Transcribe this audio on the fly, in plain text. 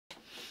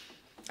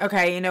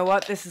Okay, you know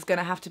what? This is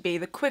gonna have to be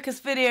the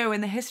quickest video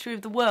in the history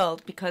of the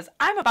world because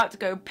I'm about to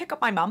go pick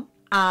up my mum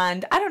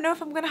and I don't know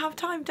if I'm gonna have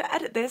time to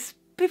edit this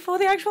before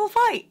the actual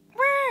fight.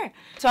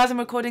 So as I'm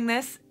recording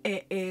this,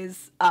 it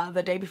is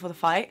the day before the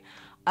fight.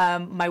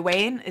 My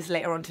weigh-in is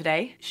later on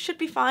today. Should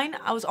be fine.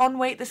 I was on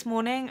weight this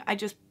morning. I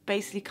just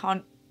basically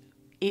can't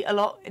eat a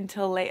lot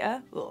until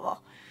later. Ugh.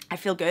 I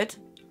feel good.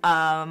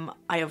 I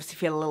obviously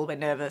feel a little bit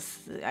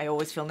nervous. I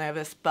always feel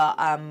nervous, but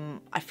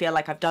I feel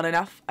like I've done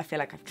enough. I feel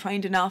like I've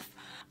trained enough.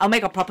 I'll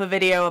make a proper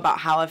video about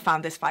how I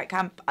found this fight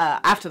camp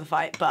after the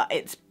fight, but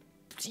it's,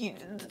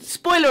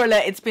 spoiler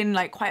alert, it's been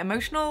like quite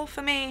emotional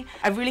for me.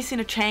 I've really seen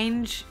a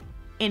change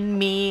in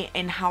me,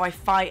 in how I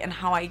fight and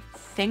how I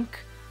think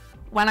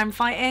when I'm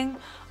fighting.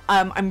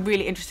 I'm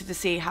really interested to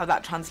see how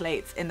that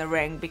translates in the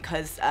ring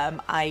because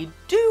I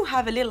do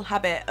have a little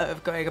habit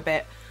of going a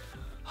bit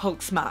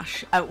Hulk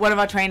smash. One of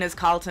our trainers,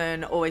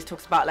 Carlton, always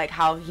talks about like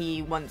how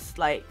he wants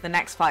like the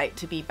next fight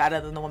to be better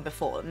than the one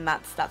before, and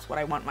that's what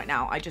I want right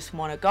now. I just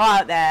want to go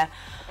out there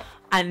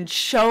and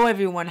show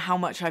everyone how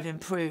much I've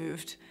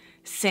improved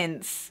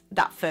since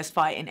that first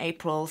fight in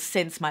April,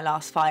 since my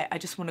last fight. I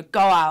just want to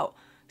go out,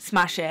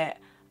 smash it,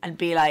 and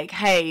be like,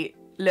 hey,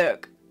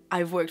 look,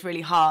 I've worked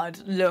really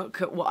hard.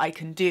 Look at what I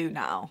can do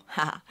now.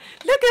 Look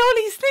at all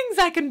these things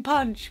I can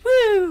punch.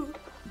 Woo!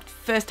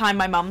 First time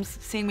my mum's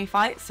seeing me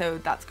fight, so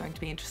that's going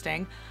to be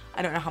interesting.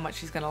 I don't know how much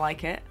she's going to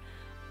like it.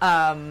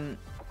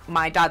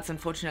 My dad's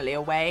unfortunately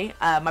away.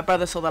 My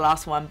brother saw the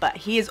last one, but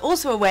he is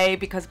also away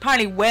because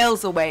apparently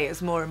Wales away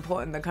is more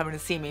important than coming to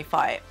see me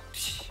fight.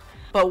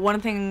 But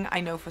one thing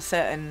I know for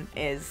certain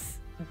is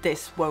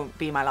this won't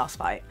be my last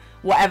fight.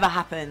 Whatever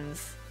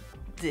happens,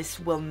 this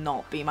will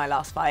not be my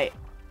last fight.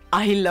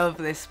 I love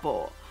this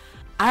sport.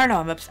 I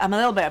don't know, I'm a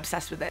little bit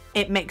obsessed with it.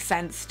 It makes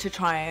sense to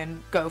try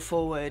and go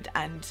forward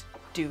and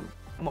do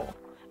more.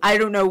 I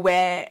don't know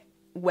where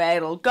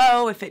it'll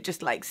go, if it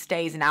just like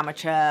stays an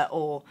amateur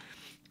or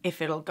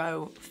if it'll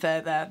go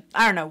further.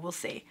 I don't know, we'll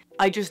see.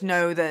 I just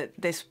know that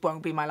this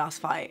won't be my last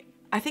fight.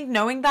 I think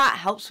knowing that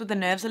helps with the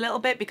nerves a little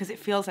bit because it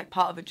feels like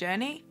part of a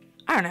journey.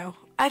 I don't know.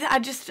 I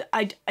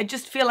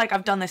just feel like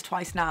I've done this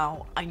twice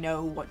now. I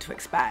know what to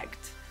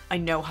expect. I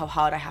know how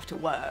hard I have to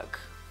work,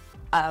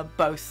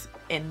 both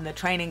in the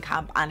training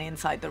camp and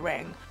inside the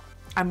ring.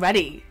 I'm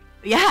ready.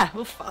 Yeah,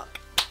 oh fuck.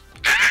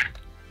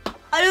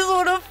 I just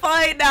want to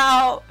fight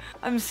now.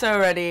 I'm so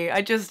ready.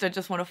 I just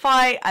want to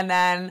fight, and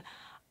then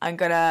I'm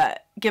gonna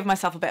give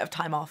myself a bit of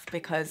time off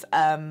because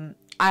I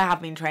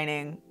have been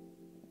training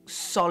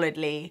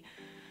solidly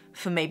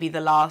for maybe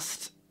the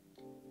last,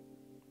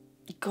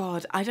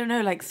 God, I don't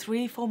know, like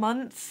 3-4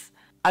 months.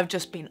 I've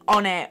just been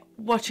on it,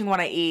 watching what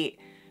I eat,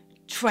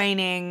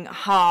 training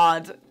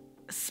hard,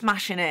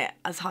 smashing it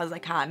as hard as I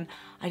can.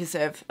 I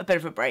deserve a bit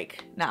of a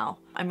break now.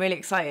 I'm really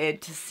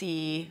excited to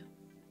see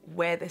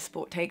where this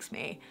sport takes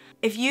me.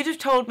 If you'd have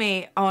told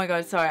me, oh my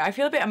God, sorry, I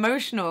feel a bit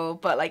emotional,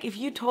 but like if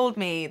you told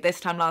me this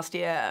time last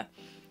year,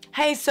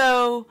 hey,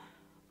 so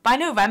by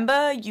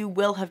November you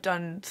will have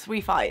done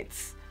 3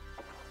 fights,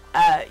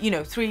 you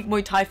know, 3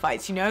 Muay Thai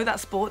fights, you know, that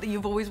sport that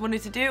you've always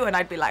wanted to do, and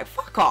I'd be like,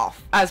 fuck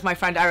off. As my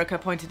friend Erica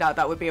pointed out,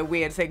 that would be a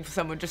weird thing for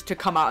someone just to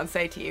come out and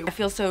say to you. I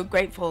feel so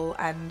grateful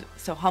and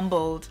so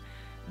humbled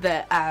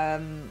that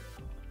I'm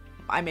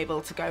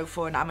able to go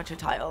for an amateur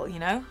title, you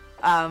know?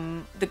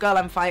 The girl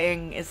I'm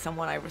fighting is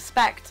someone I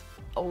respect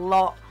a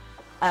lot.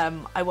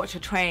 I watch her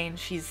train,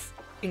 she's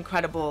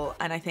incredible,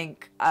 and I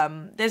think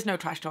there's no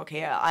trash talk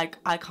here.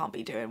 I can't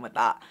be doing with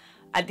that.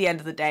 At the end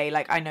of the day,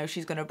 like, I know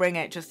she's gonna bring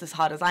it just as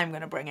hard as I'm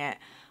gonna bring it,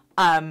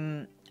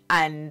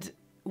 and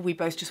we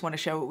both just want to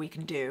show what we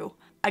can do.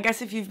 I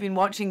guess if you've been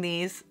watching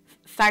these,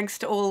 thanks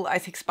to all, I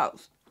think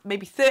about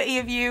maybe 30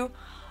 of you.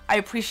 I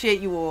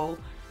appreciate you all.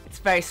 It's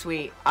very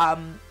sweet.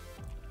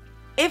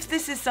 If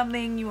this is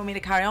something you want me to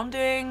carry on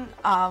doing,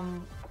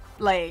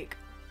 like,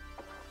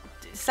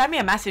 send me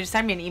a message,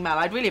 send me an email.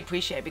 I'd really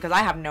appreciate it because I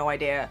have no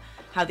idea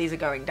how these are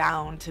going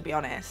down, to be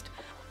honest.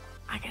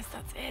 I guess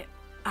that's it.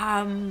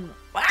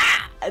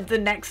 The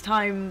next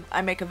time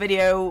I make a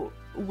video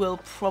will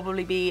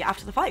probably be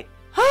after the fight.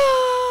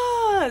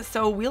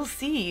 So we'll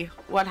see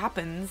what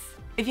happens.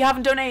 If you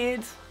haven't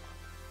donated,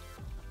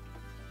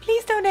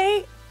 please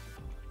donate.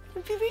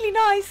 It'd be really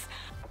nice.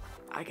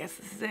 I guess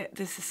this is it.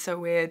 This is so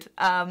weird.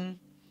 Time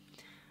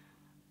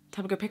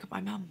to go pick up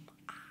my mum.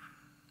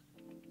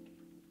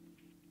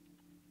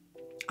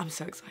 I'm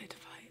so excited to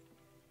fight.